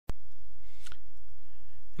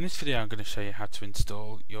In this video I'm going to show you how to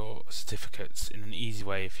install your certificates in an easy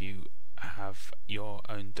way if you have your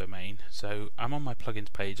own domain. So I'm on my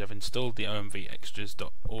plugins page. I've installed the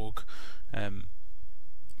omvextras.org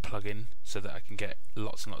plugin so that I can get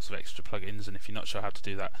lots and lots of extra plugins, and if you're not sure how to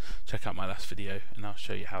do that, check out my last video and I'll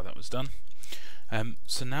show you how that was done.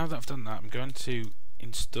 So now that I've done that, I'm going to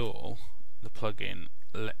install the plugin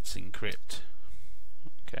Let's Encrypt.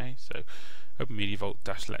 Okay, so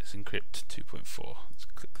OpenMediaVault-Let's Encrypt 2.4. Let's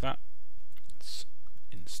click that. Let's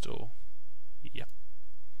install. Yep.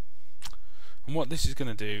 And what this is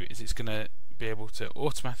going to do is it's going to be able to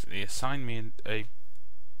automatically assign me a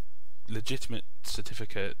legitimate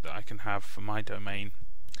certificate that I can have for my domain,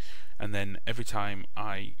 and then every time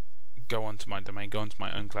I go onto my domain, go onto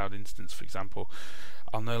my own cloud instance, for example,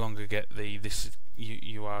 I'll no longer get the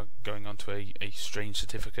you are going onto a strange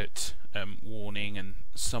certificate warning, and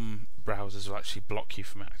some browsers will actually block you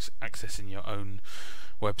from accessing your own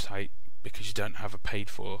website because you don't have a paid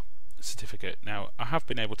for certificate. Now, I have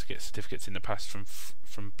been able to get certificates in the past from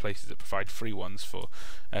places that provide free ones for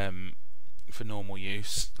normal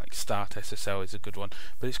use, like Start SSL is a good one,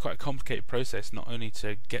 but it's quite a complicated process, not only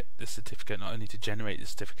to get the certificate, not only to generate the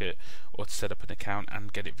certificate or to set up an account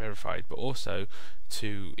and get it verified, but also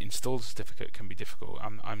to install the certificate can be difficult.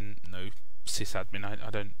 I'm no sysadmin,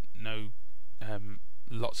 I don't know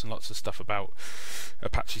lots and lots of stuff about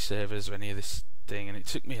Apache servers or any of this thing, and it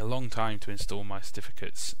took me a long time to install my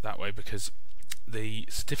certificates that way because the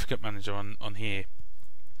certificate manager on here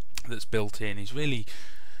that's built in is really,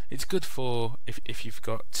 it's good for if you've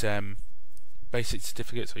got basic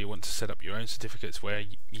certificates, or you want to set up your own certificates where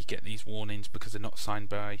you get these warnings because they're not signed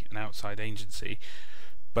by an outside agency.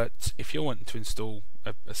 But if you're wanting to install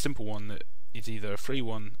a simple one that is either a free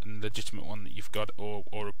one and legitimate one that you've got, or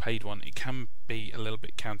a paid one, it can be a little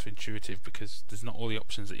bit counterintuitive because there's not all the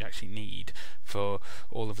options that you actually need for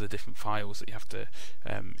all of the different files that you have to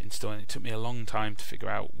install. And it took me a long time to figure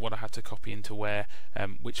out what I had to copy into where,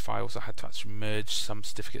 which files I had to actually merge some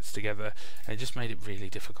certificates together, and it just made it really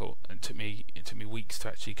difficult. And it took me weeks to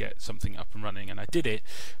actually get something up and running, and I did it,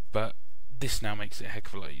 but this now makes it a heck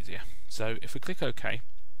of a lot easier. So if we click OK,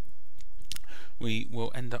 we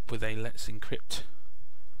will end up with a Let's Encrypt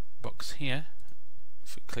box here.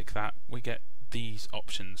 If we click that, we get these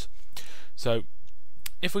options. So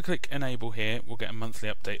if we click Enable here, we'll get a monthly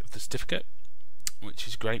update of the certificate, which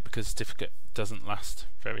is great because the certificate doesn't last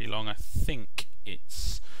very long. I think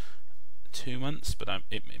it's 2 months, but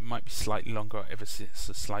it might be slightly longer if it's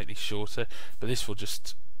slightly shorter, but this will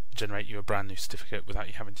just generate you a brand new certificate without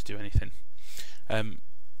you having to do anything.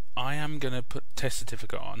 I am going to put test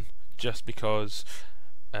certificate on just because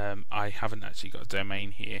I haven't actually got a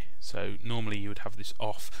domain here. So normally you would have this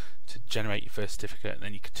off to generate your first certificate, and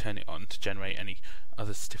then you could turn it on to generate any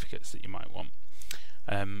other certificates that you might want.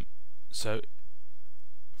 So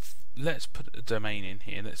let's put a domain in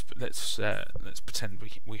here. Let's pretend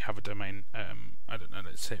we have a domain. I don't know.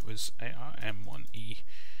 Let's say it was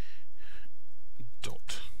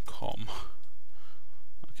arm1e.com.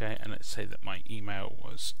 Okay, and let's say that my email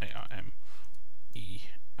was arme@me.com.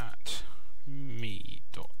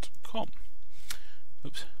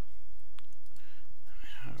 Oops.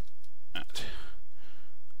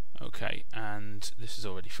 Okay, and this is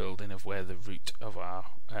already filled in of where the root of our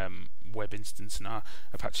web instance and our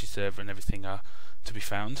Apache server and everything are to be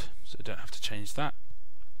found, so I don't have to change that.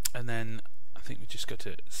 And then I think we just go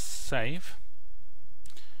to save,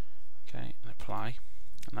 okay, and apply,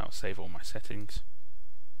 and that will save all my settings.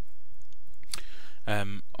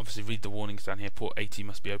 Obviously read the warnings down here. Port 80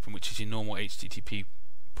 must be open, which is your normal HTTP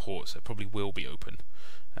port, so it probably will be open.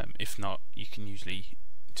 If not, you can usually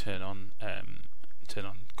turn on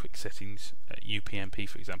quick settings, UPnP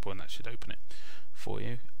for example, and that should open it for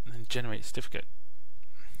you. And then generate certificate.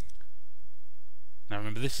 Now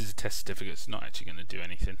remember, this is a test certificate, it's not actually going to do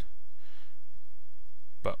anything.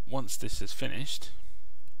 But once this is finished,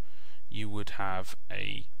 you would have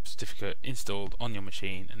a certificate installed on your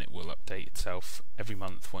machine, and it will update itself every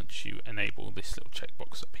month once you enable this little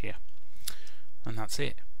checkbox up here. And that's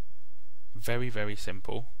it. Very, very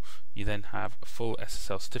simple. You then have a full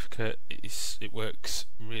SSL certificate. It works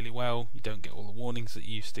really well. You don't get all the warnings that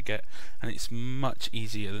you used to get, and it's much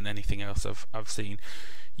easier than anything else I've seen.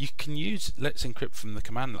 You can use Let's Encrypt from the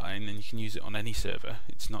command line, and you can use it on any server.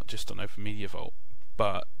 It's not just on OpenMediaVault,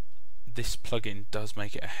 but this plugin does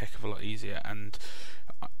make it a heck of a lot easier. And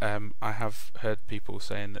I have heard people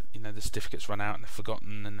saying that the certificates run out and they're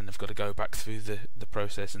forgotten, and then they've got to go back through the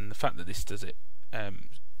process. And the fact that this does it,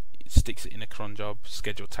 it sticks it in a cron job,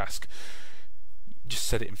 schedule task, just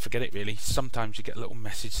set it and forget it really. Sometimes you get a little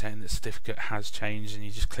message saying that the certificate has changed and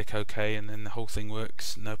you just click OK and then the whole thing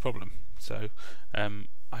works no problem. So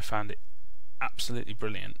I found it absolutely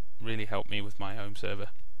brilliant, really helped me with my home server.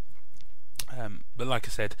 But like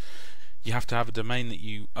I said, you have to have a domain that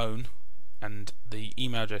you own, and the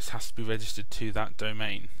email address has to be registered to that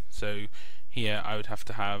domain. So here I would have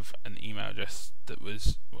to have an email address that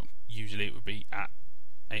was, well, usually it would be at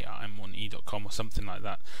arm1e.com or something like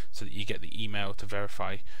that, so that you get the email to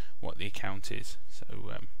verify what the account is. So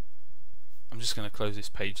I'm just going to close this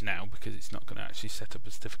page now because it's not going to actually set up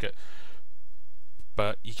a certificate,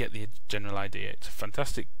 but you get the general idea. It's a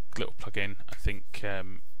fantastic little plugin. I think there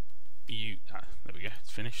we go,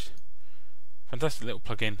 it's finished. Fantastic little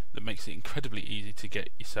plugin that makes it incredibly easy to get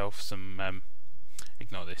yourself some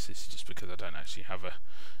ignore this, it's just because I don't actually have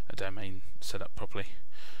a domain set up properly,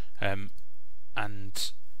 and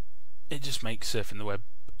it just makes surfing the web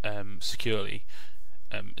securely,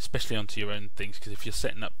 especially onto your own things, because if you're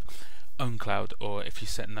setting up OwnCloud or if you're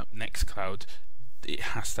setting up Nextcloud, it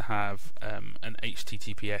has to have an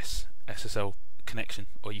HTTPS SSL connection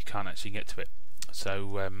or you can't actually get to it.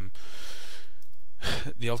 So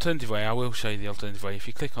the alternative way, I will show you the alternative way. If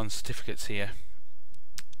you click on certificates here,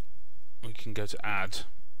 we can go to add,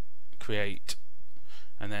 create,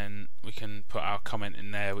 and then we can put our comment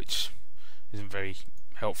in there, which isn't very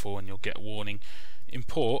helpful, and you'll get a warning.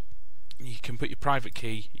 Import, you can put your private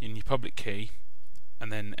key in your public key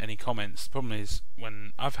and then any comments. The problem is,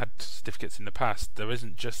 when I've had certificates in the past, there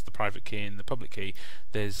isn't just the private key and the public key,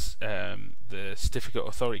 there's the certificate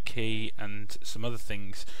authority key and some other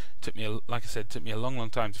things. Took me, like I said, took me a long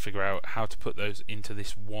time to figure out how to put those into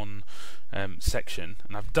this one section,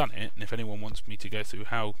 and I've done it, and if anyone wants me to go through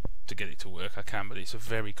how to get it to work, I can, but it's a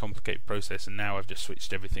very complicated process, and now I've just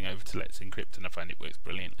switched everything over to Let's Encrypt and I find it works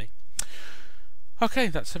brilliantly. Okay,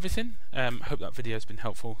 that's everything. Hope that video has been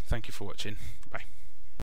helpful. Thank you for watching. Bye.